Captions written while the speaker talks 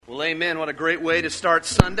amen. What a great way to start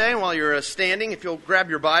Sunday. While you're standing, if you'll grab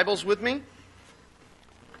your Bibles with me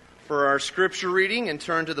for our scripture reading and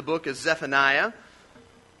turn to the book of Zephaniah.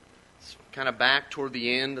 It's kind of back toward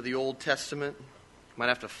the end of the Old Testament. You might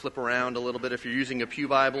have to flip around a little bit if you're using a pew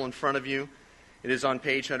Bible in front of you. It is on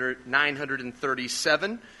page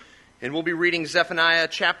 937. And we'll be reading Zephaniah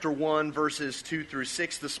chapter 1, verses 2 through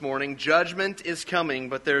 6 this morning. Judgment is coming,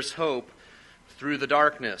 but there's hope through the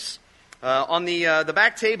darkness. On the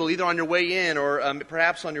back table, either on your way in or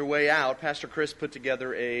perhaps on your way out, Pastor Chris put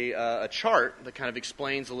together a chart that kind of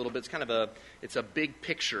explains a little bit. It's a big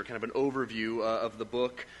picture, kind of an overview of the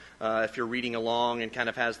book. If you're reading along, and kind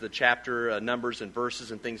of has the chapter numbers and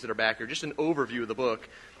verses and things that are back here. Just an overview of the book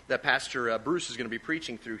that Pastor Bruce is going to be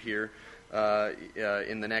preaching through here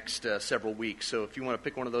in the next several weeks. So if you want to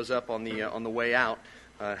pick one of those up on the way out,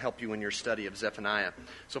 help you in your study of Zephaniah.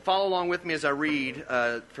 So follow along with me as I read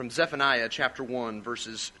from Zephaniah chapter 1,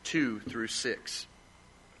 verses 2 through 6.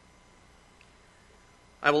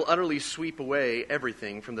 I will utterly sweep away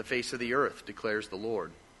everything from the face of the earth, declares the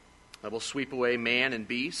Lord. I will sweep away man and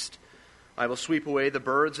beast. I will sweep away the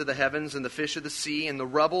birds of the heavens and the fish of the sea and the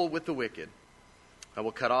rubble with the wicked. I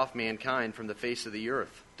will cut off mankind from the face of the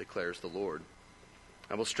earth, declares the Lord.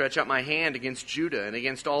 I will stretch out my hand against Judah and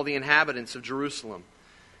against all the inhabitants of Jerusalem.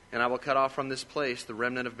 And I will cut off from this place the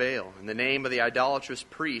remnant of Baal, in the name of the idolatrous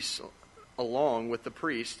priests, along with the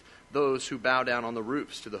priests, those who bow down on the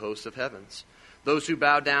roofs to the hosts of heavens, those who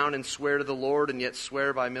bow down and swear to the Lord and yet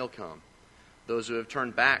swear by Milcom, those who have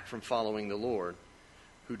turned back from following the Lord,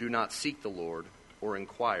 who do not seek the Lord or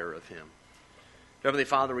inquire of Him. Heavenly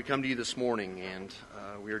Father, we come to you this morning, and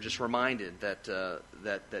we are just reminded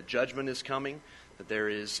that judgment is coming, that there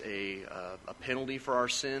is a penalty for our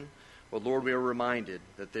sin. But Lord, we are reminded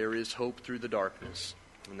that there is hope through the darkness,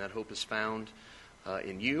 and that hope is found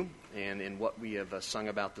in you and in what we have sung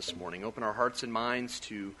about this morning. Open our hearts and minds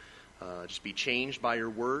to just be changed by your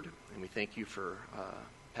word, and we thank you for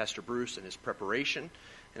Pastor Bruce and his preparation,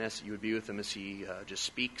 and ask that you would be with him as he just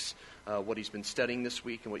speaks what he's been studying this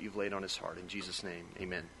week and what you've laid on his heart. In Jesus' name,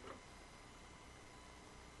 amen.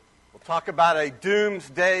 We'll talk about a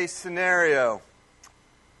doomsday scenario.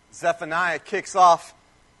 Zephaniah kicks off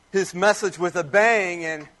his message with a bang,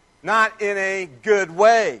 and not in a good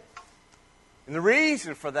way. And the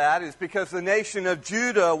reason for that is because the nation of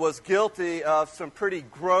Judah was guilty of some pretty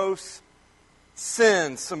gross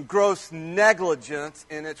sins, some gross negligence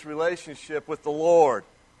in its relationship with the Lord.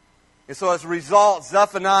 And so as a result,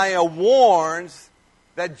 Zephaniah warns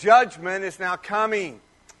that judgment is now coming.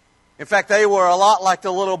 In fact, they were a lot like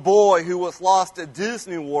the little boy who was lost at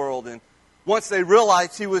Disney World, and once they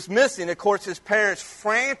realized he was missing, of course, his parents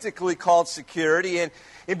frantically called security and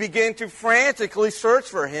began to frantically search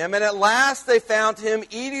for him. And at last they found him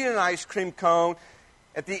eating an ice cream cone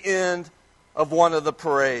at the end of one of the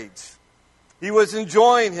parades. He was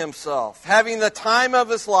enjoying himself, having the time of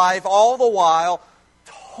his life, all the while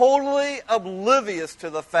totally oblivious to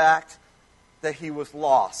the fact that he was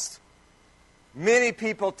lost. Many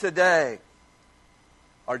people today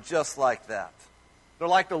are just like that. They're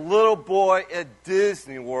like the little boy at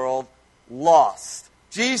Disney World, lost.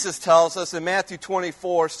 Jesus tells us in Matthew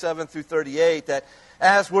 24, 7 through 38, that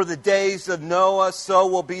as were the days of Noah, so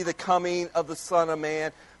will be the coming of the Son of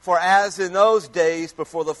Man. For as in those days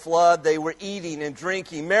before the flood, they were eating and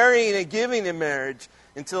drinking, marrying and giving in marriage,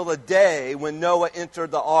 until the day when Noah entered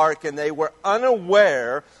the ark, and they were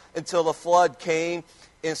unaware until the flood came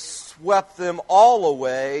and swept them all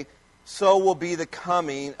away, so will be the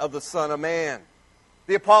coming of the Son of Man.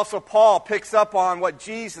 The Apostle Paul picks up on what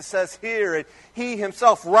Jesus says here, and he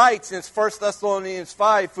himself writes in 1 Thessalonians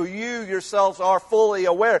 5, for you yourselves are fully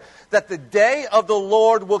aware that the day of the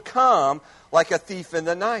Lord will come like a thief in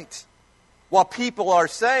the night. While people are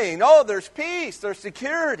saying, oh, there's peace, there's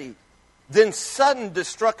security, then sudden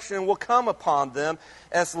destruction will come upon them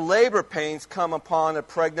as labor pains come upon a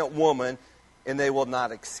pregnant woman, and they will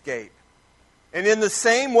not escape. And in the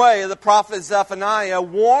same way, the prophet Zephaniah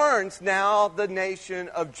warns now the nation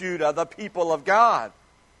of Judah, the people of God.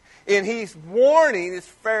 And his warning is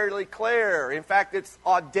fairly clear. In fact, it's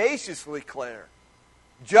audaciously clear.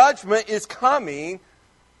 Judgment is coming,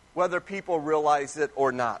 whether people realize it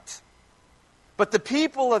or not. But the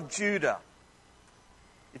people of Judah,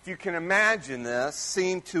 if you can imagine this,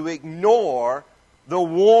 seem to ignore the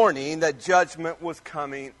warning that judgment was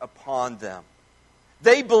coming upon them.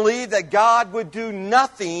 They believed that God would do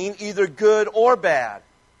nothing, either good or bad.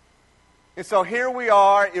 And so here we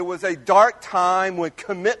are. It was a dark time when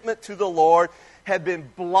commitment to the Lord had been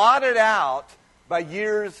blotted out by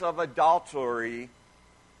years of adultery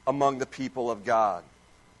among the people of God.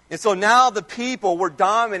 And so now the people were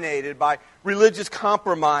dominated by religious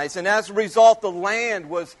compromise. And as a result, the land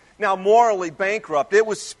was now morally bankrupt. It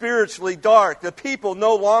was spiritually dark. The people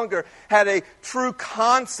no longer had a true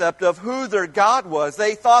concept of who their God was.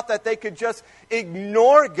 They thought that they could just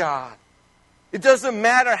ignore God. It doesn't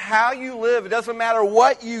matter how you live. It doesn't matter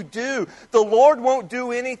what you do. The Lord won't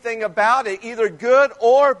do anything about it, either good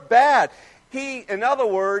or bad. He, in other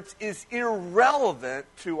words, is irrelevant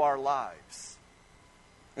to our lives.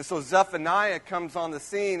 And so Zephaniah comes on the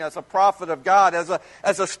scene as a prophet of God, as a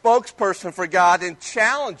spokesperson for God, and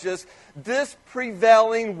challenges this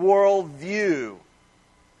prevailing worldview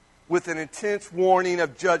with an intense warning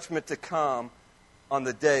of judgment to come on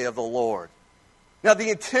the day of the Lord. Now, the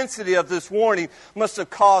intensity of this warning must have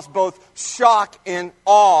caused both shock and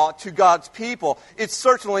awe to God's people. It's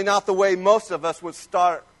certainly not the way most of us would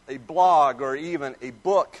start a blog or even a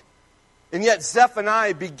book. And yet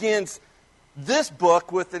Zephaniah begins this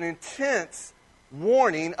book with an intense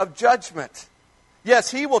warning of judgment.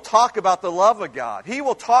 Yes, he will talk about the love of God. He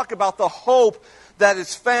will talk about the hope that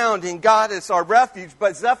is found in God as our refuge.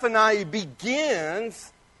 But Zephaniah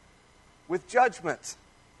begins with judgment.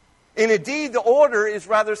 And indeed, the order is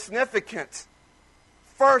rather significant.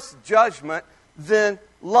 First judgment, then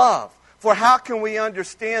love. For how can we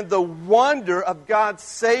understand the wonder of God's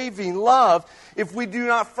saving love if we do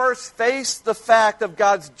not first face the fact of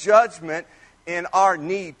God's judgment and our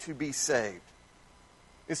need to be saved?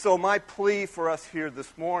 And so my plea for us here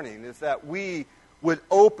this morning is that we would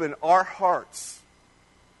open our hearts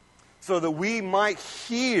so that we might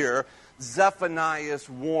hear Zephaniah's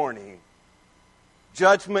warning.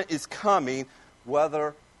 Judgment is coming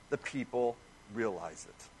whether the people realize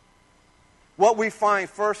it. What we find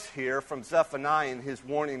first here from Zephaniah in his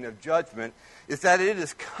warning of judgment is that it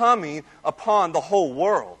is coming upon the whole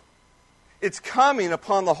world. It's coming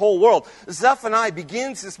upon the whole world. Zephaniah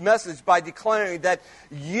begins this message by declaring that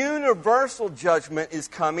universal judgment is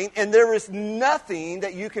coming and there is nothing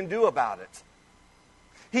that you can do about it.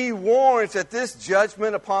 He warns that this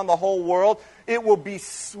judgment upon the whole world, it will be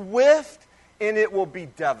swift and it will be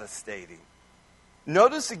devastating.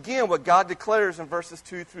 Notice again what God declares in verses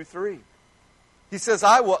 2 through 3. He says,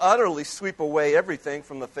 I will utterly sweep away everything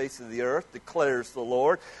from the face of the earth, declares the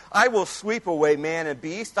Lord. I will sweep away man and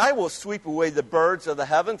beast. I will sweep away the birds of the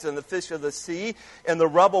heavens and the fish of the sea and the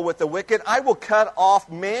rubble with the wicked. I will cut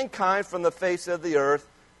off mankind from the face of the earth,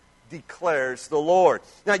 declares the Lord.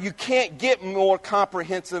 Now, you can't get more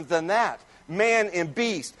comprehensive than that. Man and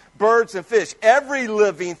beast, birds and fish, every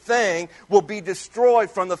living thing will be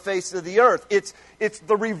destroyed from the face of the earth. It's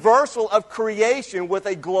the reversal of creation with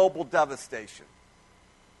a global devastation.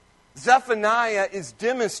 Zephaniah is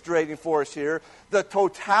demonstrating for us here the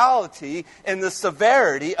totality and the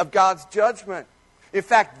severity of God's judgment. In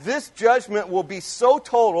fact, this judgment will be so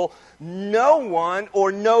total, no one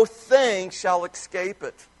or no thing shall escape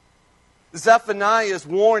it. Zephaniah's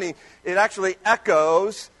warning, it actually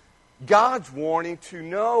echoes God's warning to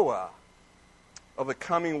Noah of a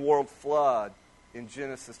coming world flood in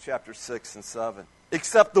Genesis chapter 6 and 7.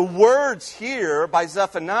 Except the words here by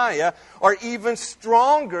Zephaniah are even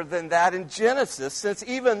stronger than that in Genesis, since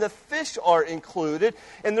even the fish are included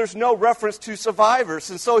and there's no reference to survivors.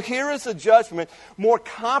 And so here is a judgment more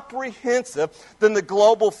comprehensive than the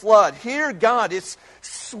global flood. Here God is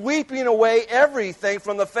sweeping away everything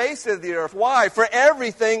from the face of the earth. Why? For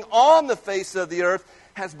everything on the face of the earth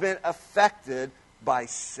has been affected by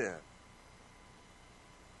sin.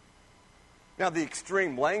 Now, the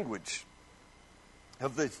extreme language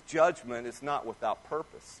of this judgment is not without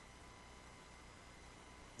purpose.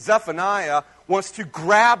 Zephaniah wants to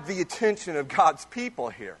grab the attention of God's people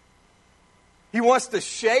here. He wants to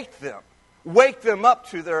shake them, wake them up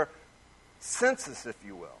to their senses, if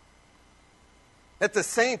you will. At the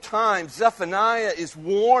same time, Zephaniah is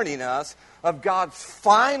warning us of God's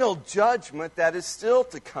final judgment that is still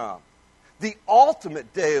to come. The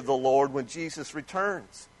ultimate day of the Lord when Jesus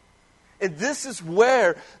returns. And this is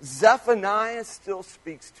where Zephaniah still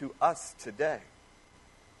speaks to us today.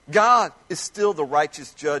 God is still the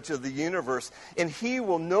righteous judge of the universe, and He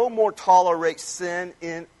will no more tolerate sin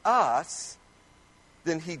in us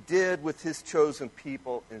than He did with His chosen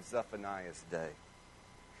people in Zephaniah's day.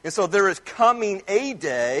 And so there is coming a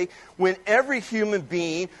day when every human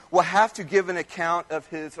being will have to give an account of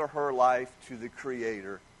his or her life to the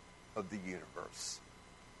Creator of the universe.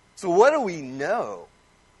 So what do we know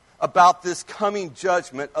about this coming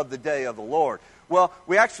judgment of the day of the Lord? Well,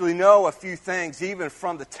 we actually know a few things even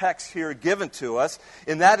from the text here given to us,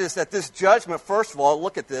 and that is that this judgment, first of all,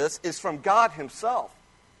 look at this, is from God Himself.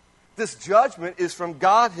 This judgment is from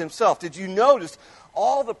God Himself. Did you notice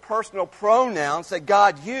all the personal pronouns that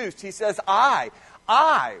God used. He says, I.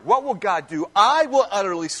 What will God do? I will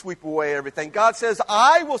utterly sweep away everything. God says,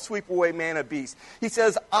 I will sweep away man and beast. He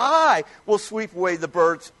says, I will sweep away the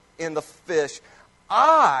birds and the fish.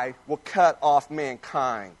 I will cut off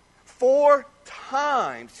mankind. 4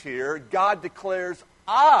 times here, God declares,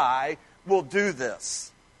 I will do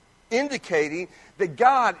this, indicating that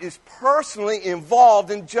God is personally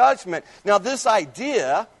involved in judgment. Now, this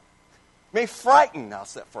idea may frighten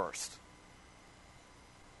us at first.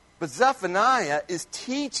 But Zephaniah is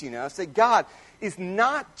teaching us that God is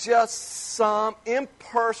not just some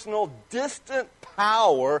impersonal, distant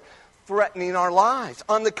power threatening our lives.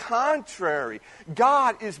 On the contrary,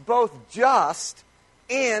 God is both just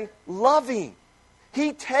and loving.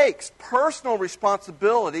 He takes personal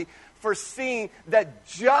responsibility for seeing that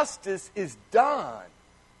justice is done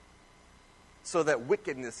so that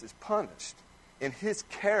wickedness is punished and His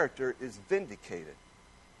character is vindicated.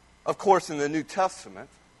 Of course, in the New Testament,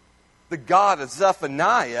 the God of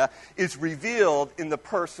Zephaniah is revealed in the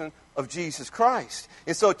person of Jesus Christ.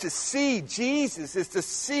 And so to see Jesus is to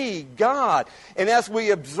see God. And as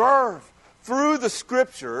we observe through the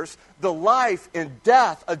Scriptures the life and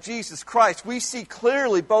death of Jesus Christ, we see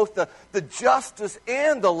clearly both the justice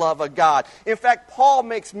and the love of God. In fact, Paul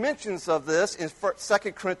makes mentions of this in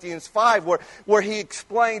 2 Corinthians 5, where he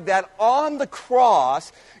explained that on the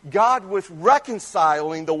cross, God was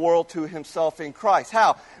reconciling the world to Himself in Christ.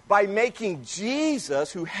 How? By making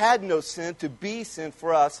Jesus, who had no sin, to be sin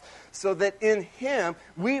for us, so that in Him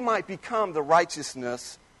we might become the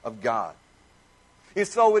righteousness of God. And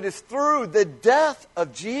so it is through the death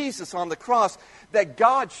of Jesus on the cross that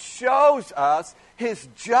God shows us His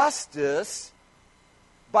justice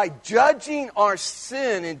by judging our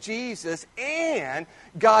sin in Jesus, and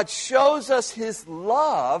God shows us His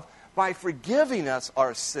love by forgiving us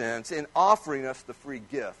our sins and offering us the free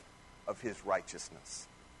gift of His righteousness.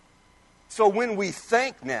 So when we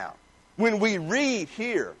think now, when we read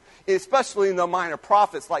here, especially in the minor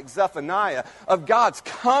prophets like Zephaniah, of God's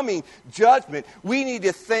coming judgment, we need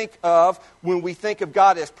to think of, when we think of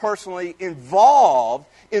God as personally involved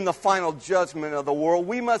in the final judgment of the world,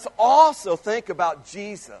 we must also think about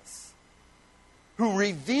Jesus, who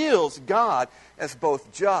reveals God as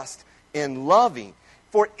both just and loving.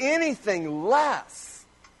 For anything less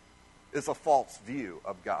is a false view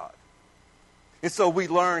of God. And so we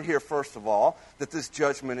learn here, first of all, that this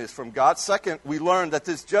judgment is from God. Second, we learn that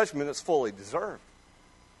this judgment is fully deserved.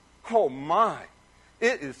 Oh my,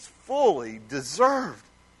 it is fully deserved.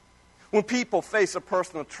 When people face a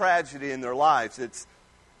personal tragedy in their lives, it's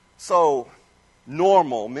so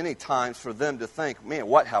normal many times for them to think, man,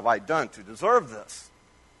 what have I done to deserve this?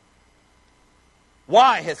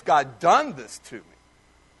 Why has God done this to me?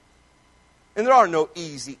 And there are no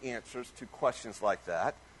easy answers to questions like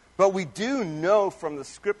that. But we do know from the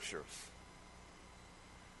Scriptures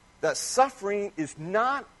that suffering is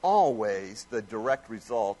not always the direct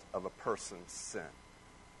result of a person's sin.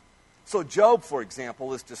 So Job, for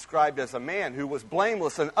example, is described as a man who was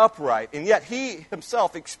blameless and upright, and yet he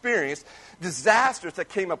himself experienced disasters that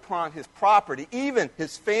came upon his property, even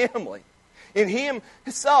his family. And he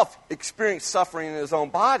himself experienced suffering in his own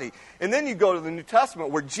body. And then you go to the New Testament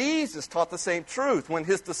where Jesus taught the same truth. When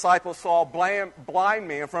his disciples saw a blind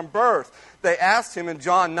man from birth, they asked him in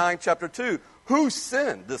John 9, chapter 2, who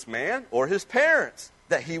sinned, this man or his parents,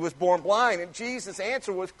 that he was born blind? And Jesus'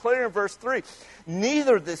 answer was clear in verse 3.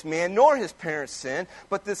 Neither this man nor his parents sinned,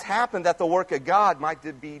 but this happened that the work of God might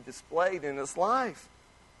be displayed in his life.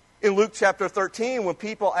 In Luke chapter 13, when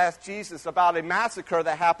people asked Jesus about a massacre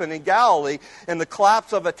that happened in Galilee and the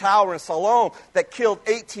collapse of a tower in Siloam that killed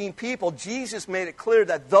 18 people, Jesus made it clear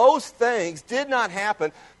that those things did not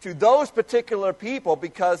happen to those particular people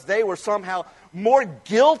because they were somehow more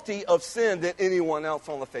guilty of sin than anyone else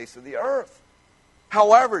on the face of the earth.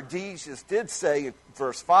 However, Jesus did say in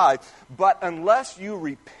verse 5, but unless you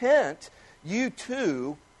repent, you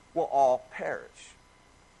too will all perish.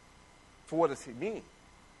 So what does he mean?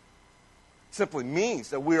 Simply means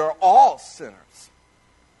that we are all sinners.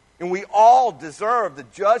 And we all deserve the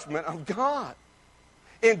judgment of God.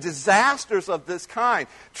 And disasters of this kind,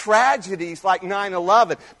 tragedies like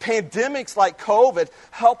 9/11, pandemics like COVID,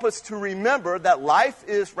 help us to remember that life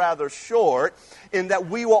is rather short and that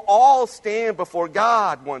we will all stand before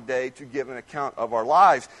God one day to give an account of our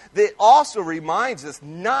lives. It also reminds us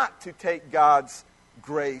not to take God's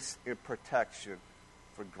grace and protection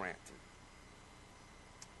for granted.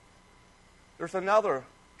 There's another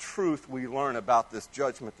truth we learn about this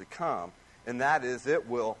judgment to come, and that is it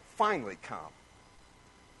will finally come.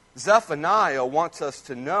 Zephaniah wants us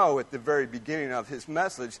to know at the very beginning of his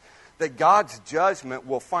message that God's judgment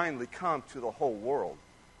will finally come to the whole world.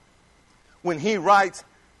 When he writes,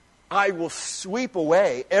 I will sweep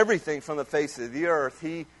away everything from the face of the earth,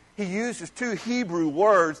 he uses two Hebrew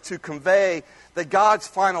words to convey that God's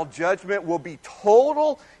final judgment will be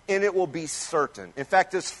total and it will be certain. In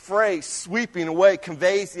fact, this phrase, sweeping away,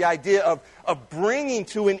 conveys the idea of bringing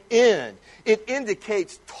to an end. It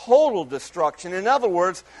indicates total destruction. In other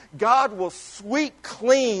words, God will sweep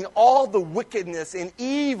clean all the wickedness and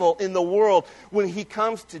evil in the world when he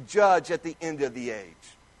comes to judge at the end of the age.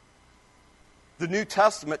 The New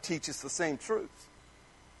Testament teaches the same truth.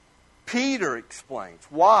 Peter explains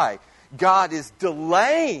why God is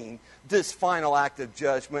delaying this final act of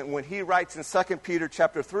judgment when he writes in 2 Peter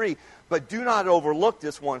chapter 3, but do not overlook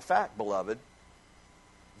this one fact, beloved,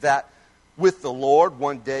 that with the Lord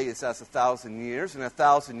 1 day is as 1,000 years, and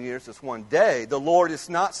 1,000 years is 1 day. The Lord is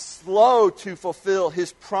not slow to fulfill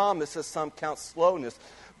his promise, as some count slowness,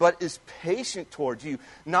 but is patient towards you,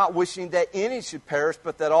 not wishing that any should perish,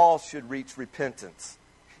 but that all should reach repentance.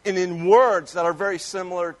 And in words that are very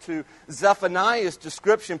similar to Zephaniah's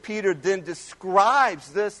description, Peter then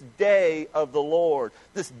describes this day of the Lord,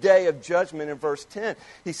 this day of judgment in verse 10.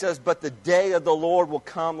 He says, but the day of the Lord will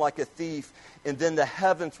come like a thief, and then the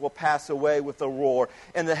heavens will pass away with a roar,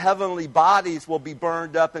 and the heavenly bodies will be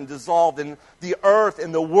burned up and dissolved, and the earth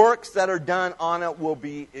and the works that are done on it will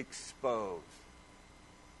be exposed.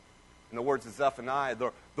 In the words of Zephaniah,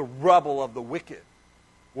 the rubble of the wicked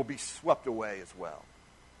will be swept away as well.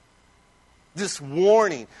 This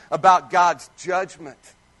warning about God's judgment,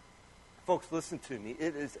 folks, listen to me,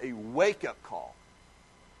 it is a wake-up call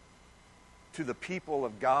to the people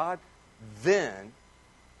of God then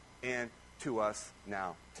and to us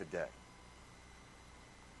now today.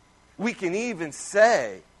 We can even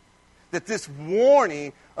say that this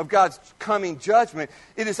warning of God's coming judgment,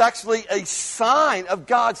 it is actually a sign of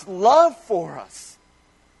God's love for us.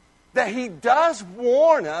 That he does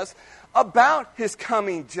warn us about his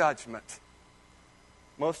coming judgment.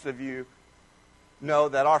 Most of you know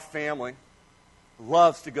that our family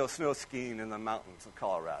loves to go snow skiing in the mountains of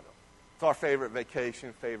Colorado. It's our favorite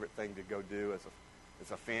vacation, favorite thing to go do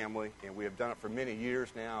as a family. And we have done it for many years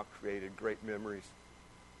now, created great memories.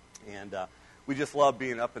 And we just love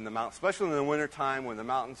being up in the mountains, especially in the wintertime when the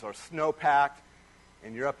mountains are snow-packed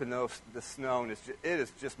and you're up in the snow. And it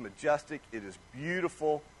is just majestic. It is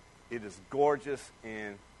beautiful. It is gorgeous.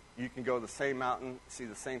 And you can go to the same mountain, see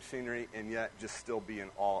the same scenery, and yet just still be in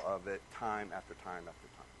awe of it time after time after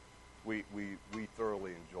time. We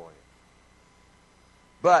thoroughly enjoy it.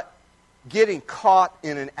 But getting caught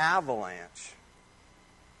in an avalanche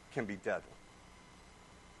can be deadly.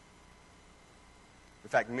 In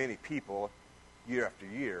fact, many people, year after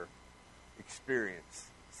year, experience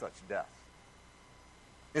such death.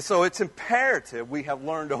 And so it's imperative, we have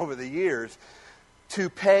learned over the years, to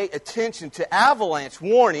pay attention to avalanche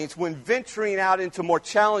warnings when venturing out into more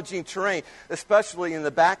challenging terrain, especially in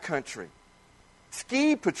the backcountry.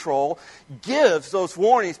 Ski Patrol gives those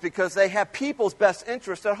warnings because they have people's best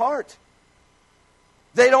interest at heart.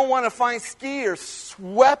 They don't want to find skiers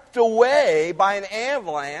swept away by an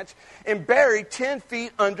avalanche and buried 10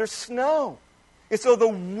 feet under snow. And so the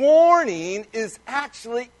warning is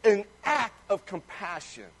actually an act of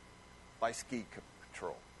compassion by Ski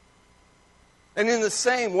Patrol. And in the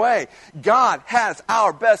same way, God has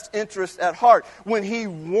our best interest at heart when he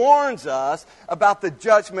warns us about the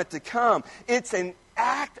judgment to come. It's an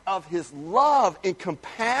act of his love and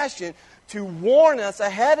compassion to warn us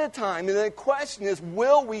ahead of time. And the question is,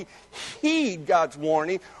 will we heed God's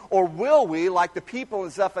warning, or will we, like the people in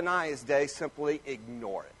Zephaniah's day, simply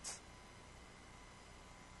ignore it?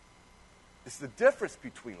 It's the difference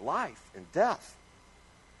between life and death.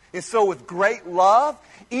 And so with great love,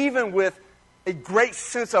 even with a great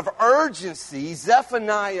sense of urgency,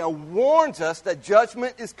 Zephaniah warns us that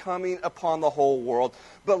judgment is coming upon the whole world.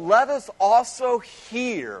 But let us also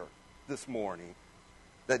hear this morning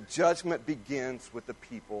that judgment begins with the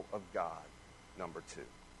people of God, number 2.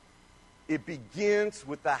 It begins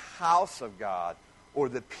with the house of God, or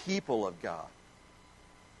the people of God.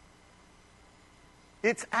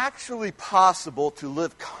 It's actually possible to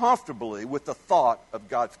live comfortably with the thought of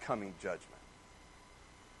God's coming judgment.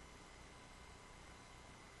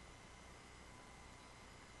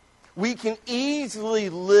 We can easily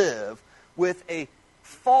live with a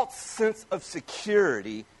false sense of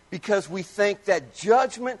security because we think that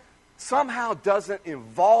judgment somehow doesn't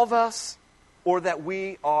involve us, or that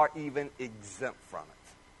we are even exempt from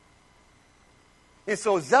it. And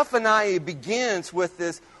so Zephaniah begins with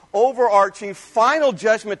this overarching final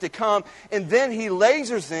judgment to come, and then he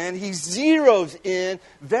zeroes in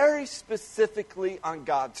very specifically on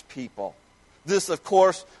God's people. This, of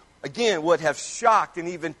course, again, would have shocked and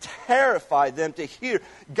even terrified them to hear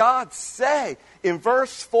God say in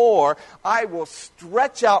verse 4, I will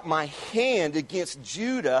stretch out my hand against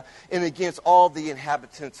Judah and against all the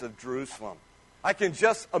inhabitants of Jerusalem. I can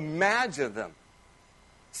just imagine them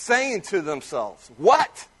saying to themselves,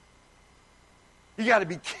 what? You got to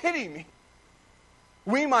be kidding me.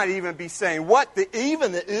 We might even be saying, what?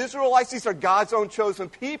 Even the Israelites, these are God's own chosen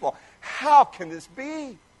people. How can this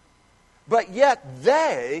be? But yet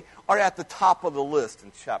they are at the top of the list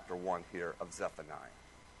in chapter 1 here of Zephaniah.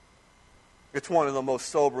 It's one of the most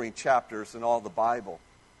sobering chapters in all the Bible.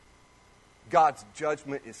 God's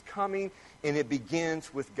judgment is coming, and it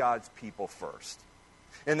begins with God's people first.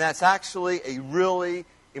 And that's actually a really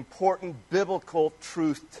important biblical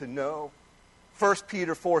truth to know. 1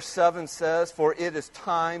 Peter 4:7 says, for it is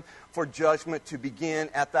time for judgment to begin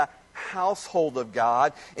at the household of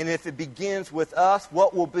God. And if it begins with us,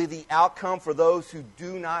 what will be the outcome for those who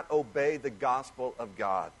do not obey the gospel of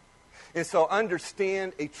God? And so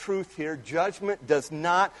understand a truth here. Judgment does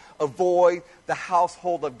not avoid the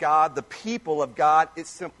household of God, the people of God. It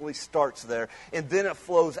simply starts there. And then it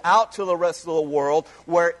flows out to the rest of the world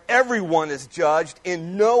where everyone is judged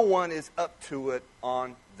and no one is up to it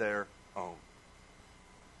on their own.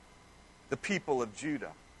 The people of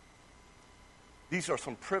Judah. These are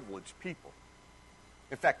some privileged people.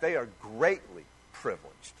 In fact, they are greatly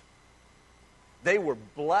privileged. They were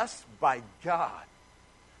blessed by God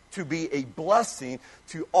to be a blessing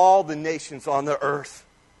to all the nations on the earth.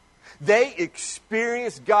 They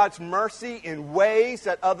experienced God's mercy in ways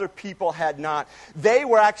that other people had not. They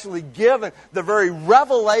were actually given the very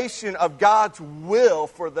revelation of God's will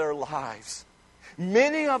for their lives.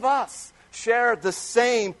 Many of us share the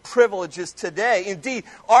same privileges today. Indeed,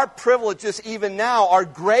 our privileges even now are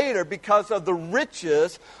greater because of the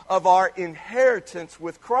riches of our inheritance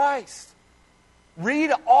with Christ.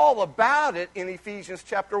 Read all about it in Ephesians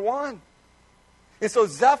chapter 1. And so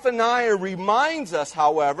Zephaniah reminds us,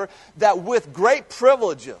 however, that with great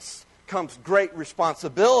privileges comes great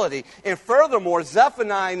responsibility. And furthermore,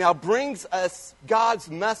 Zephaniah now brings us God's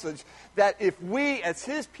message that if we, as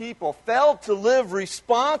His people, fail to live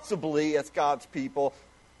responsibly as God's people,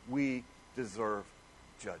 we deserve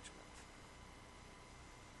judgment.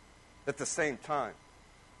 At the same time,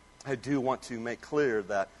 I do want to make clear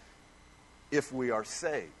that if we are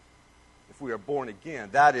saved, if we are born again,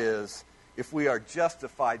 that is, if we are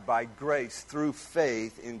justified by grace through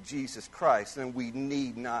faith in Jesus Christ, then we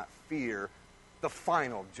need not fear the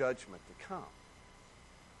final judgment to come.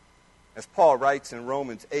 As Paul writes in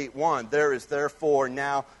Romans 8:1, there is therefore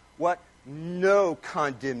now what? No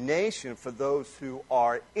condemnation for those who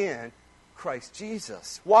are in Christ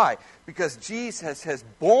Jesus. Why? Because Jesus has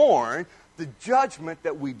borne the judgment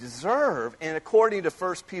that we deserve. And according to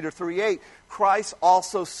 1 Peter 3:8, Christ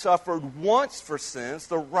also suffered once for sins,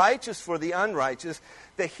 the righteous for the unrighteous,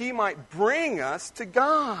 that He might bring us to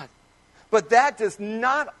God. But that does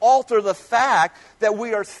not alter the fact that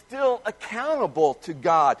we are still accountable to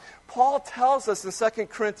God. Paul tells us in 2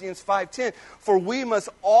 Corinthians 5:10, for we must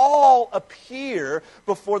all appear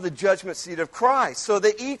before the judgment seat of Christ, so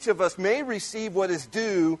that each of us may receive what is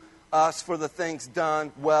due us for the things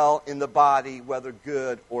done well in the body, whether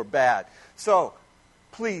good or bad. So,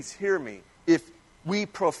 please hear me. If we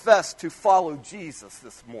profess to follow Jesus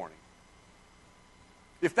this morning,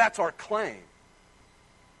 if that's our claim,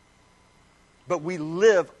 but we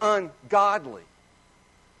live ungodly,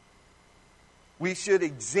 we should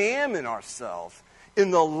examine ourselves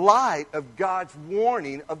in the light of God's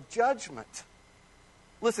warning of judgment.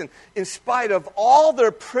 Listen, in spite of all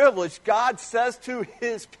their privilege, God says to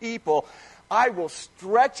His people, I will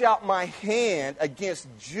stretch out my hand against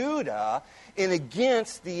Judah and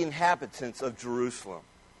against the inhabitants of Jerusalem.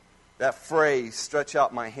 That phrase, stretch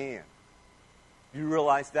out my hand. You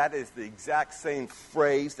realize that is the exact same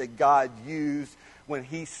phrase that God used when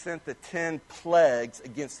He sent the 10 plagues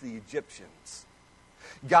against the Egyptians.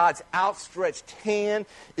 God's outstretched hand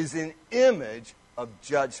is an image of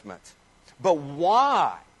judgment. But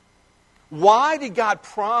why? Why did God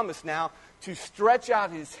promise now to stretch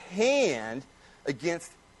out His hand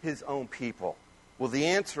against His own people? Well, the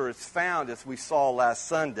answer is found, as we saw last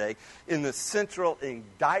Sunday, in the central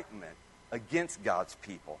indictment against God's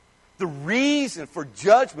people. The reason for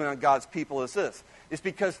judgment on God's people is this. It's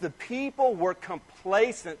because the people were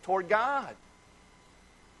complacent toward God.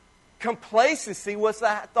 Complacency was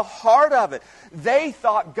at the heart of it. They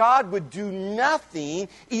thought God would do nothing,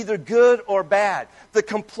 either good or bad. The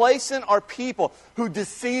complacent are people who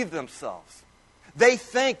deceive themselves. They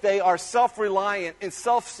think they are self-reliant and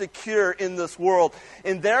self-secure in this world,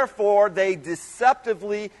 and therefore they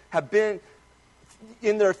deceptively have been,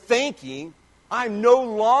 in their thinking, I'm no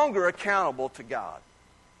longer accountable to God.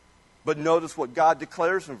 But notice what God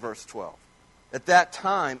declares in verse 12. At that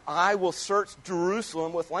time, I will search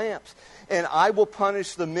Jerusalem with lamps, and I will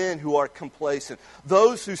punish the men who are complacent.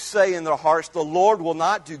 Those who say in their hearts, the Lord will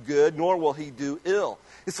not do good, nor will he do ill.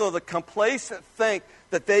 And so the complacent think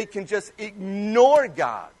that they can just ignore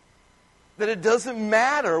God, that it doesn't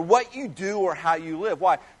matter what you do or how you live.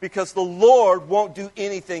 Why? Because the Lord won't do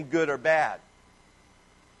anything good or bad.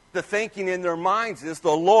 The thinking in their minds is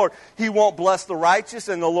the Lord, he won't bless the righteous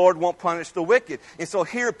and the Lord won't punish the wicked. And so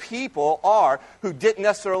here people are who didn't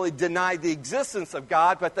necessarily deny the existence of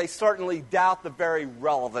God, but they certainly doubt the very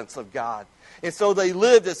relevance of God. And so they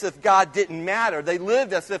lived as if God didn't matter. They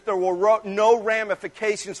lived as if there were no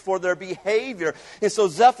ramifications for their behavior. And so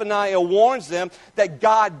Zephaniah warns them that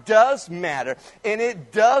God does matter. And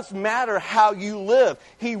it does matter how you live.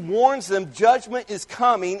 He warns them judgment is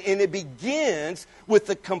coming, and it begins with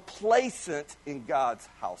the complacent in God's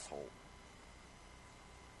household.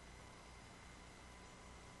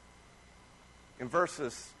 In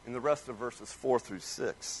the rest of verses 4 through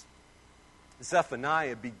 6,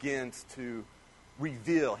 Zephaniah begins to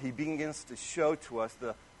reveal, he begins to show to us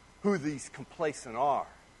who these complacent are.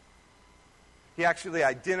 He actually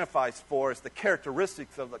identifies for us the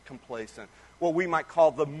characteristics of the complacent, what we might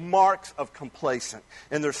call the marks of complacent.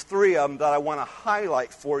 And there's 3 of them that I want to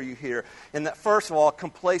highlight for you here. And that, first of all, a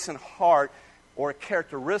complacent heart, or a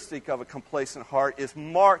characteristic of a complacent heart, is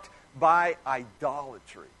marked by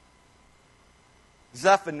idolatry.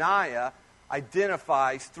 Zephaniah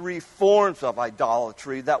identifies 3 forms of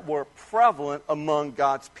idolatry that were prevalent among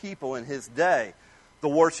God's people in his day. The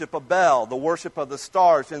worship of Baal, the worship of the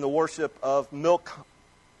stars, and the worship of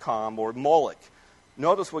Milcom or Moloch.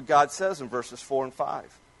 Notice what God says in verses 4 and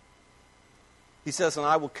 5. He says, and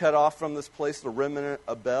I will cut off from this place the remnant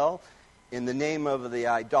of Baal in the name of the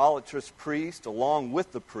idolatrous priest, along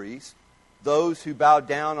with the priest, those who bow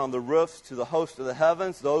down on the roofs to the host of the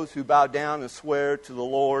heavens, those who bow down and swear to the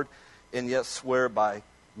Lord, and yet swear by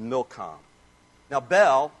Milcom. Now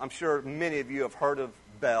Baal, I'm sure many of you have heard of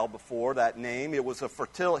Baal before, that name. He was a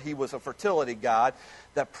fertility god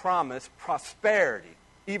that promised prosperity,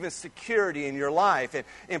 even security in your life.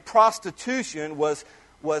 And prostitution was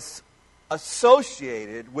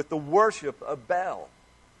associated with the worship of Baal.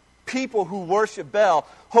 People who worship Baal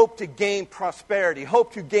hope to gain prosperity,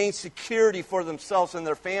 hope to gain security for themselves and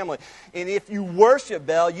their family. And if you worship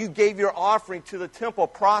Baal, you gave your offering to the temple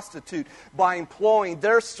prostitute by employing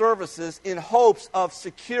their services in hopes of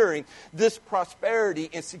securing this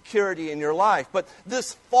prosperity and security in your life. But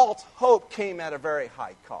this false hope came at a very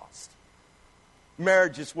high cost.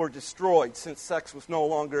 Marriages were destroyed since sex was no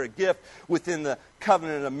longer a gift within the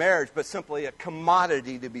covenant of marriage, but simply a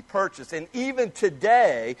commodity to be purchased. And even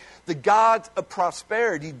today, the gods of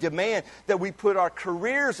prosperity demand that we put our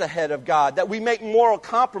careers ahead of God, that we make moral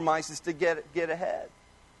compromises to get ahead.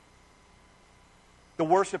 The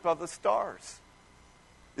worship of the stars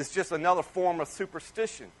is just another form of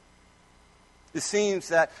superstition. It seems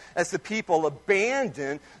that as the people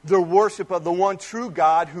abandoned their worship of the one true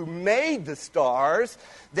God who made the stars,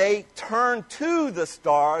 they turned to the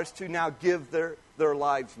stars to now give their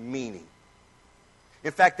lives meaning.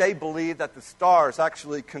 In fact, they believed that the stars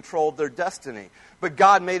actually controlled their destiny. But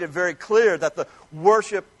God made it very clear that the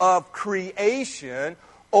worship of creation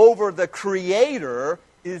over the Creator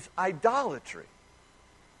is idolatry.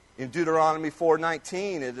 In Deuteronomy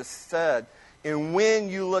 4:19, it is said, and when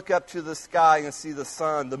you look up to the sky and see the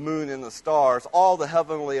sun, the moon, and the stars, all the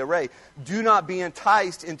heavenly array, do not be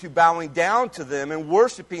enticed into bowing down to them and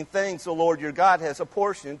worshiping things the Lord your God has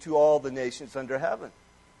apportioned to all the nations under heaven.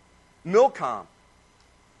 Milcom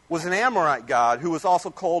was an Amorite god who was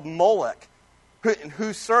also called Molech,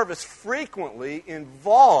 whose service frequently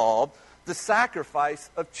involved the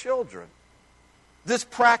sacrifice of children. This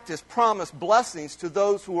practice promised blessings to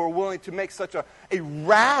those who were willing to make such a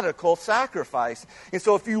radical sacrifice. And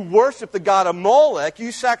so if you worship the god of Molech,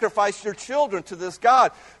 you sacrifice your children to this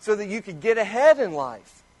god so that you could get ahead in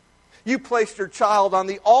life. You placed your child on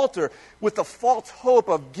the altar with the false hope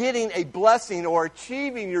of getting a blessing or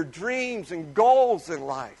achieving your dreams and goals in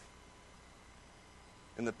life.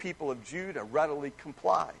 And the people of Judah readily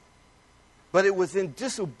complied. But it was in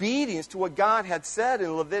disobedience to what God had said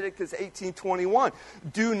in Leviticus 18:21.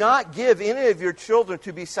 Do not give any of your children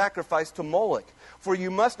to be sacrificed to Moloch, for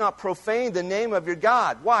you must not profane the name of your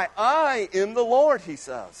God. Why? I am the Lord, he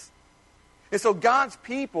says. And so God's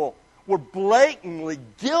people were blatantly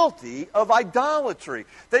guilty of idolatry.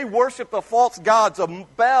 They worshiped the false gods of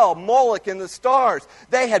Baal, Moloch, and the stars.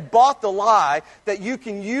 They had bought the lie that you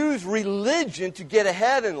can use religion to get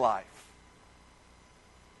ahead in life.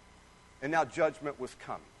 And now judgment was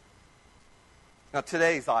coming. Now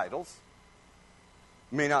today's idols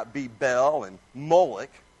may not be Baal and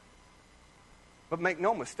Moloch, but make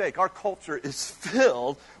no mistake, our culture is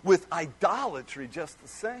filled with idolatry just the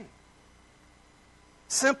same.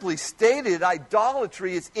 Simply stated,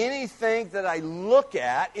 idolatry is anything that I look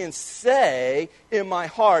at and say in my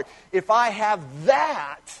heart, if I have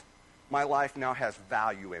that, my life now has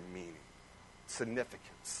value and meaning,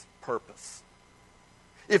 significance, purpose.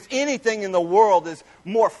 If anything in the world is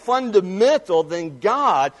more fundamental than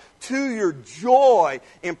God to your joy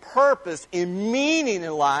and purpose and meaning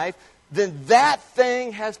in life, then that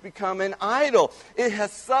thing has become an idol. It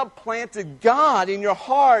has supplanted God in your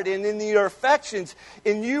heart and in your affections,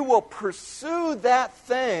 and you will pursue that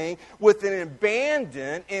thing with an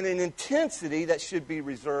abandon and an intensity that should be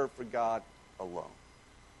reserved for God alone.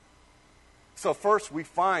 So first we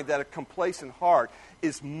find that a complacent heart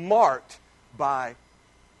is marked by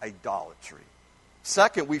idolatry.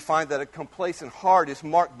 Second, we find that a complacent heart is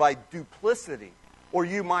marked by duplicity, or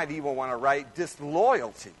you might even want to write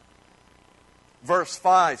disloyalty. Verse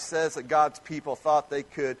 5 says that God's people thought they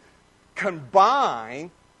could combine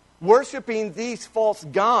worshiping these false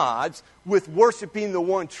gods with worshiping the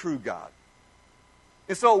one true God.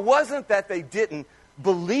 And so it wasn't that they didn't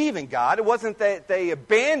believe in God. It wasn't that they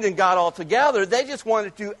abandoned God altogether. They just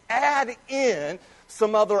wanted to add in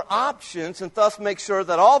some other options and thus make sure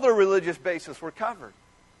that all their religious bases were covered.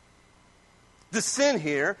 The sin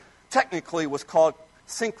here technically was called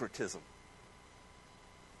syncretism.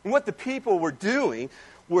 And what the people were doing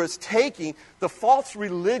was taking the false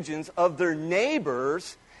religions of their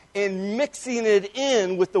neighbors and mixing it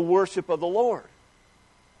in with the worship of the Lord.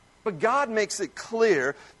 But God makes it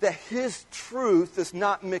clear that His truth is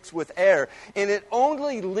not mixed with error, and it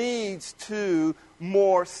only leads to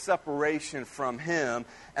more separation from Him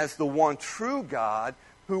as the one true God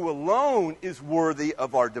who alone is worthy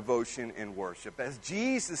of our devotion and worship. As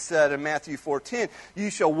Jesus said in Matthew 4:10, you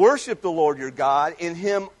shall worship the Lord your God, and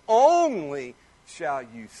Him only shall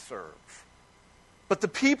you serve. But the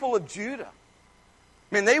people of Judah,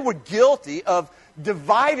 they were guilty of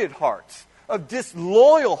divided hearts, of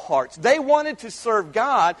disloyal hearts. They wanted to serve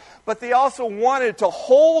God, but they also wanted to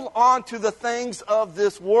hold on to the things of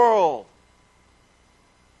this world.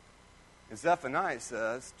 And Zephaniah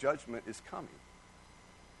says, judgment is coming.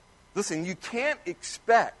 Listen, you can't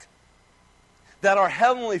expect that our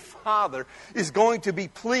Heavenly Father is going to be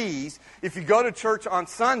pleased if you go to church on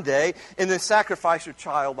Sunday and then sacrifice your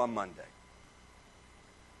child on Monday.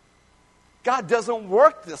 God doesn't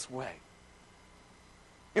work this way.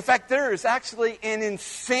 In fact, there is actually an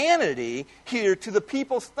insanity here to the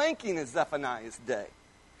people's thinking in Zephaniah's day.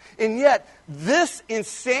 And yet, this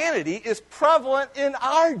insanity is prevalent in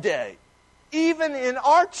our day, even in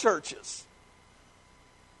our churches.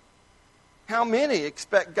 How many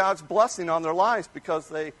expect God's blessing on their lives because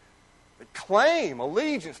they claim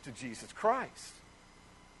allegiance to Jesus Christ?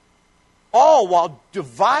 All while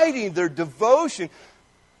dividing their devotion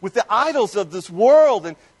with the idols of this world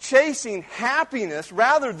and chasing happiness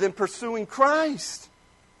rather than pursuing Christ.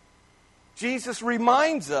 Jesus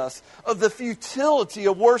reminds us of the futility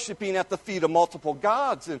of worshiping at the feet of multiple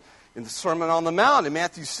gods. And in the Sermon on the Mount, in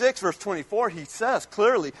Matthew 6, verse 24, he says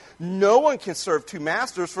clearly, no one can serve two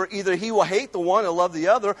masters, for either he will hate the one and love the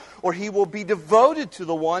other, or he will be devoted to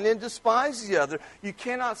the one and despise the other. You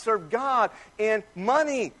cannot serve God and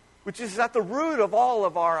money, which is at the root of all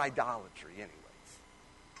of our idolatry anyways.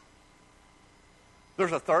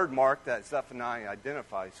 There's a third mark that Zephaniah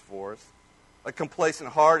identifies for us. A complacent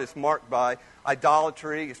heart is marked by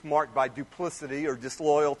idolatry. It's marked by duplicity or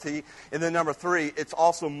disloyalty. And then number 3, it's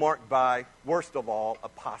also marked by, worst of all,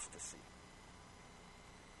 apostasy.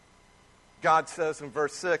 God says in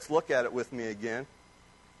verse 6, look at it with me again.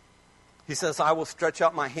 He says, I will stretch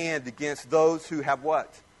out my hand against those who have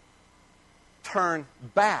what? Turned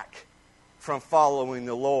back from following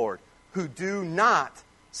the Lord, who do not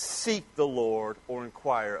seek the Lord or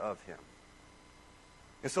inquire of Him.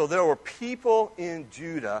 And so there were people in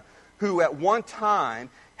Judah who at one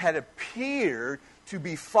time had appeared to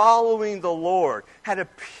be following the Lord, had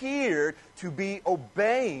appeared to be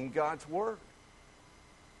obeying God's word.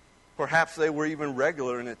 Of Perhaps they were even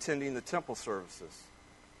regular in attending the temple services.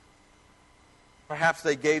 Perhaps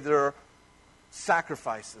they gave their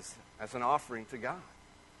sacrifices as an offering to God.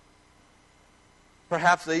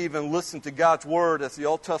 Perhaps they even listened to God's word as the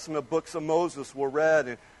Old Testament books of Moses were read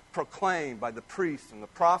and proclaimed by the priests and the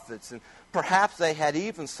prophets. And perhaps they had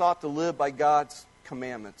even sought to live by God's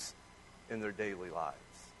commandments in their daily lives.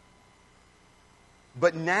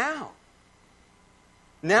 But now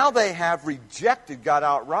they have rejected God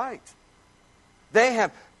outright. They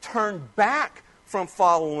have turned back from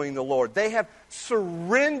following the Lord. They have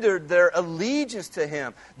surrendered their allegiance to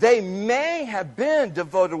Him. They may have been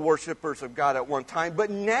devoted worshipers of God at one time, but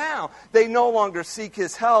now they no longer seek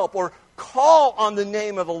His help or call on the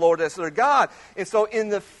name of the Lord as their God. And so in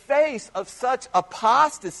the face of such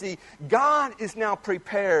apostasy, God is now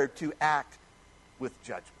prepared to act with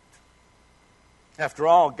judgment. After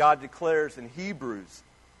all, God declares in Hebrews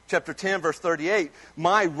chapter 10, verse 38,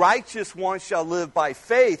 "My righteous one shall live by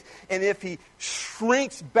faith, and if he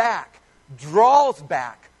shrinks back, draws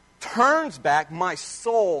back, turns back, my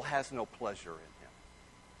soul has no pleasure in him."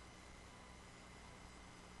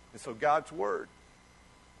 And so God's word,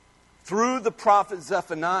 through the prophet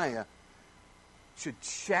Zephaniah, should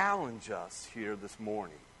challenge us here this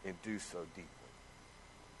morning and do so deeply.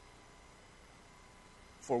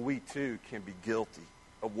 For we too can be guilty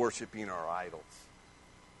of worshiping our idols,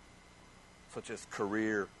 such as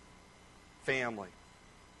career, family,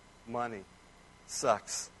 money,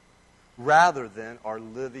 sex, rather than our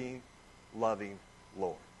living, loving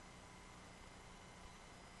Lord.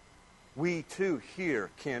 We too here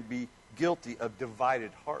can be guilty of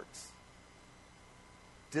divided hearts,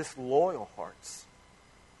 disloyal hearts,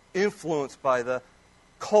 influenced by the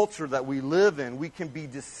culture that we live in. We can be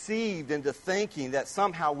deceived into thinking that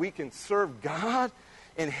somehow we can serve God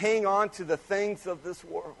and hang on to the things of this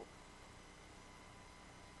world.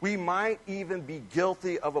 We might even be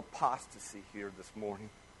guilty of apostasy here this morning,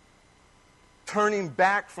 turning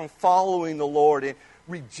back from following the Lord and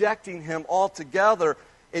rejecting Him altogether.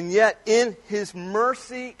 And yet, in His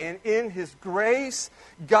mercy and in His grace,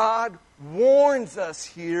 God warns us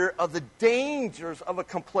here of the dangers of a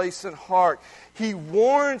complacent heart. He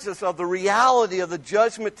warns us of the reality of the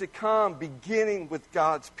judgment to come, beginning with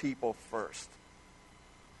God's people first.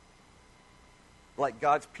 Like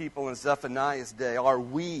God's people in Zephaniah's day, are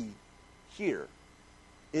we here?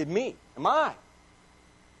 Am I?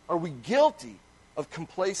 Are we guilty of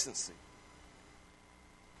complacency?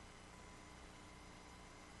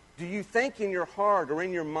 Do you think in your heart or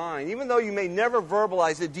in your mind, even though you may never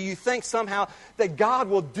verbalize it, do you think somehow that God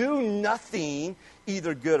will do nothing,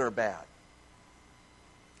 either good or bad?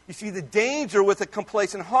 You see, the danger with a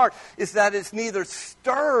complacent heart is that it's neither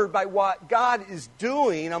stirred by what God is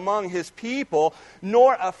doing among His people,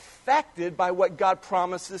 nor affected by what God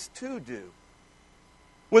promises to do.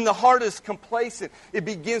 When the heart is complacent, it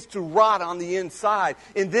begins to rot on the inside.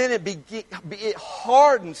 And then it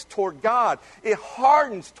hardens toward God. It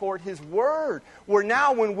hardens toward His Word. Where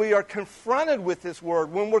now when we are confronted with His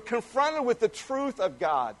Word, when we're confronted with the truth of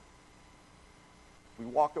God, we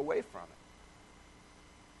walk away from it.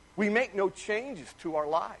 We make no changes to our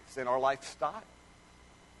lives and our lifestyle.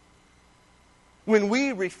 When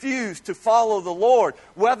we refuse to follow the Lord,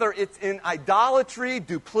 whether it's in idolatry,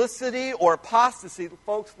 duplicity, or apostasy,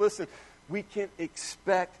 folks, listen, we can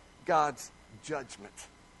expect God's judgment.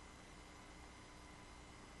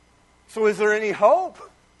 So is there any hope?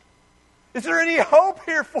 Is there any hope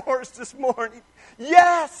here for us this morning?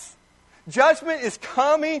 Yes! Judgment is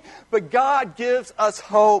coming, but God gives us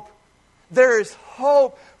hope. There is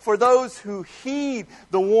hope for those who heed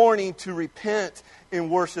the warning to repent and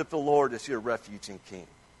worship the Lord as your refuge and King.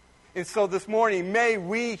 And so this morning, may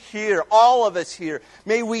we hear, all of us here,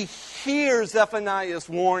 may we hear Zephaniah's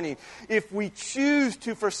warning. If we choose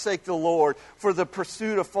to forsake the Lord for the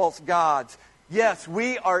pursuit of false gods, yes,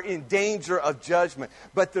 we are in danger of judgment,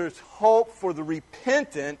 but there's hope for the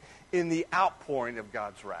repentant in the outpouring of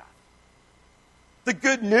God's wrath. The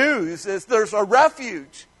good news is there's a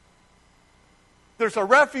refuge. There's a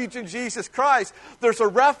refuge in Jesus Christ. There's a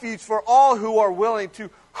refuge for all who are willing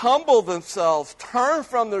to humble themselves, turn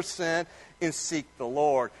from their sin, and seek the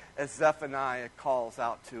Lord. As Zephaniah calls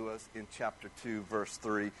out to us in chapter 2, verse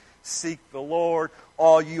 3. Seek the Lord,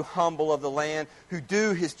 all you humble of the land, who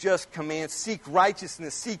do His just commands. Seek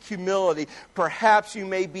righteousness, seek humility. Perhaps you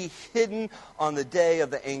may be hidden on the day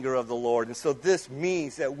of the anger of the Lord. And so this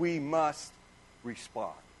means that we must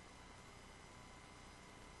respond.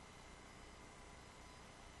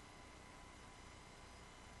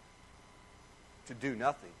 To do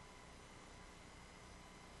nothing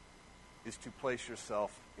is to place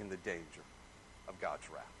yourself in the danger of God's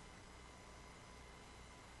wrath.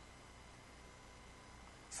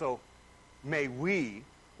 So may we,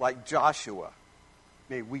 like Joshua,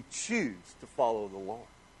 may we choose to follow the Lord.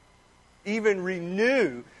 Even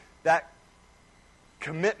renew that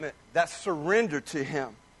commitment, that surrender to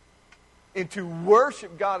Him, and to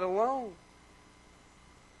worship God alone.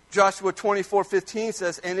 Joshua 24:15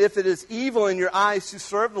 says, "And if it is evil in your eyes to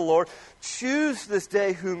serve the Lord, choose this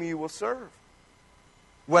day whom you will serve.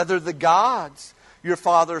 Whether the gods your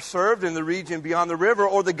father served in the region beyond the river,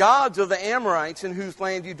 or the gods of the Amorites in whose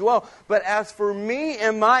land you dwell. But as for me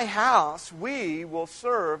and my house, we will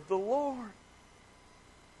serve the Lord."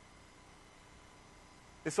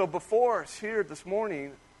 And so before us here this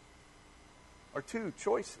morning are two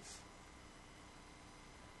choices.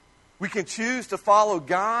 We can choose to follow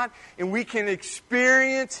God, and we can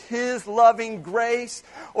experience His loving grace,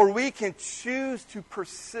 or we can choose to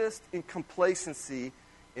persist in complacency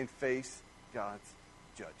and face God's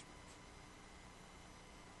judgment.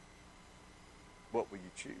 What will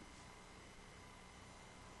you choose?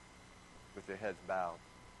 With your heads bowed.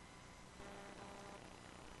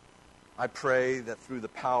 I pray that through the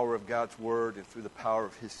power of God's Word and through the power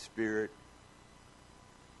of His Spirit,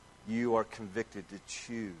 you are convicted to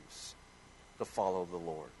choose to follow the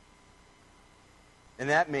Lord. And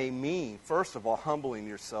that may mean, first of all, humbling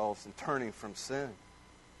yourselves and turning from sin,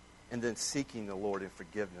 and then seeking the Lord in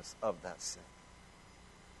forgiveness of that sin.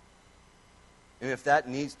 And if that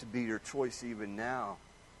needs to be your choice even now,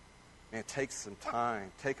 man, take some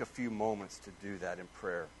time, take a few moments to do that in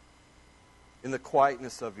prayer. In the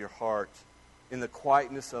quietness of your heart, in the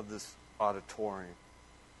quietness of this auditorium,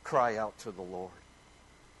 cry out to the Lord.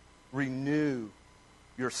 Renew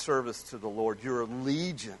your service to the Lord, your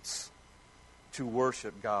allegiance to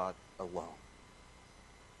worship God alone.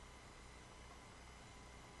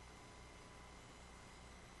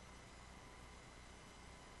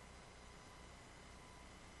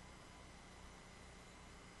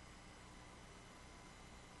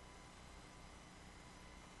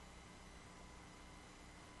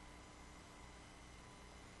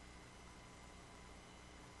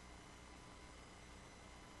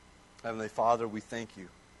 Heavenly Father, we thank you.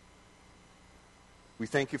 We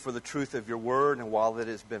thank you for the truth of your word, and while it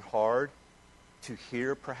has been hard to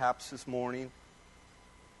hear perhaps this morning,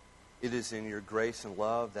 it is in your grace and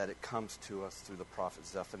love that it comes to us through the prophet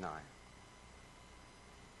Zephaniah.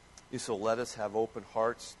 And so let us have open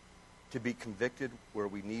hearts to be convicted where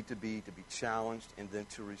we need to be challenged, and then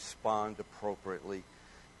to respond appropriately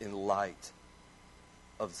in light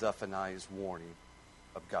of Zephaniah's warning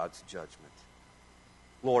of God's judgment.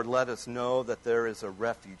 Lord, let us know that there is a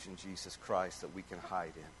refuge in Jesus Christ that we can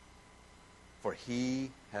hide in. For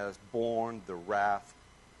He has borne the wrath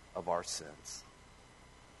of our sins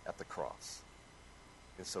at the cross.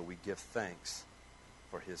 And so we give thanks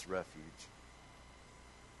for His refuge.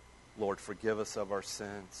 Lord, forgive us of our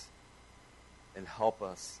sins and help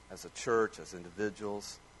us as a church, as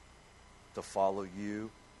individuals, to follow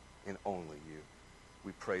you and only you.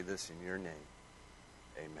 We pray this in your name.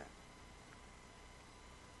 Amen.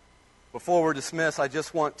 Before we're dismissed, I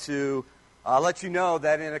just want to let you know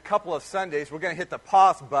that in a couple of Sundays, we're going to hit the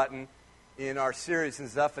pause button in our series in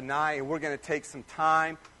Zephaniah, and we're going to take some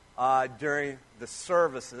time during the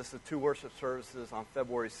services, the two worship services on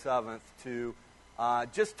February 7th, to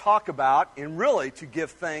just talk about and really to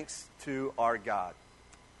give thanks to our God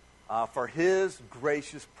for His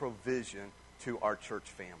gracious provision to our church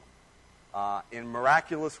family. In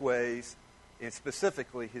miraculous ways, and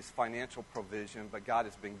specifically His financial provision, but God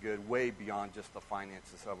has been good way beyond just the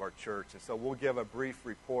finances of our church. And so we'll give a brief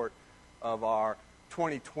report of our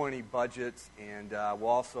 2020 budgets, and we'll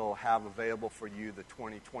also have available for you the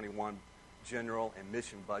 2021 general and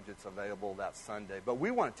mission budgets available that Sunday. But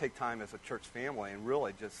we want to take time as a church family and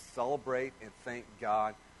really just celebrate and thank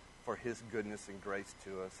God for His goodness and grace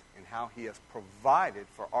to us, and how He has provided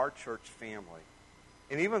for our church family,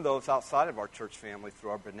 and even those outside of our church family, through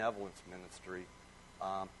our benevolence ministry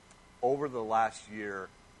over the last year,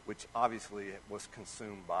 which obviously was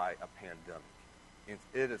consumed by a pandemic. And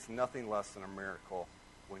it is nothing less than a miracle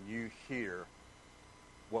when you hear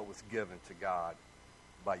what was given to God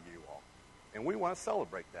by you all. And we want to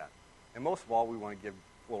celebrate that. And most of all, we want to give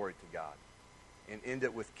glory to God. And end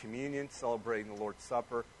it with communion, celebrating the Lord's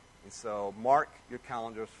Supper. And so mark your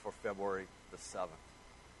calendars for February the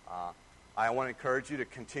 7th. I want to encourage you to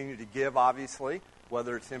continue to give, obviously,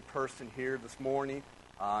 whether it's in person here this morning,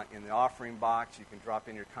 in the offering box. You can drop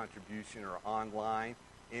in your contribution, or online.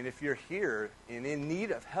 And if you're here and in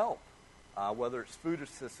need of help, whether it's food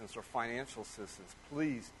assistance or financial assistance,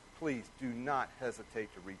 please do not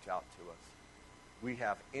hesitate to reach out to us. We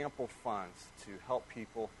have ample funds to help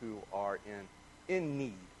people who are in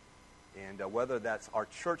need And whether that's our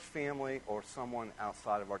church family or someone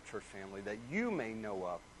outside of our church family that you may know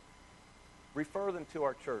of, refer them to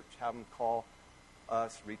our church. Have them call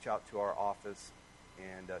us, reach out to our office,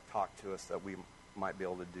 and talk to us that we might be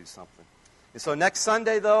able to do something. And so next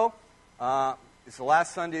Sunday, though, it's the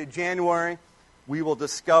last Sunday of January, we will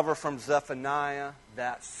discover from Zephaniah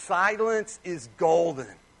that silence is golden.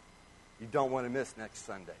 You don't want to miss next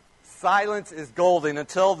Sunday. Silence is golden.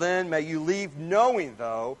 Until then, may you leave knowing,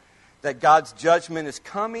 though, that God's judgment is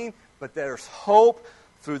coming, but there's hope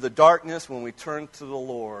through the darkness when we turn to the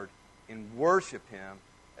Lord and worship Him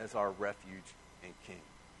as our refuge and King.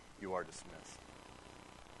 You are dismissed.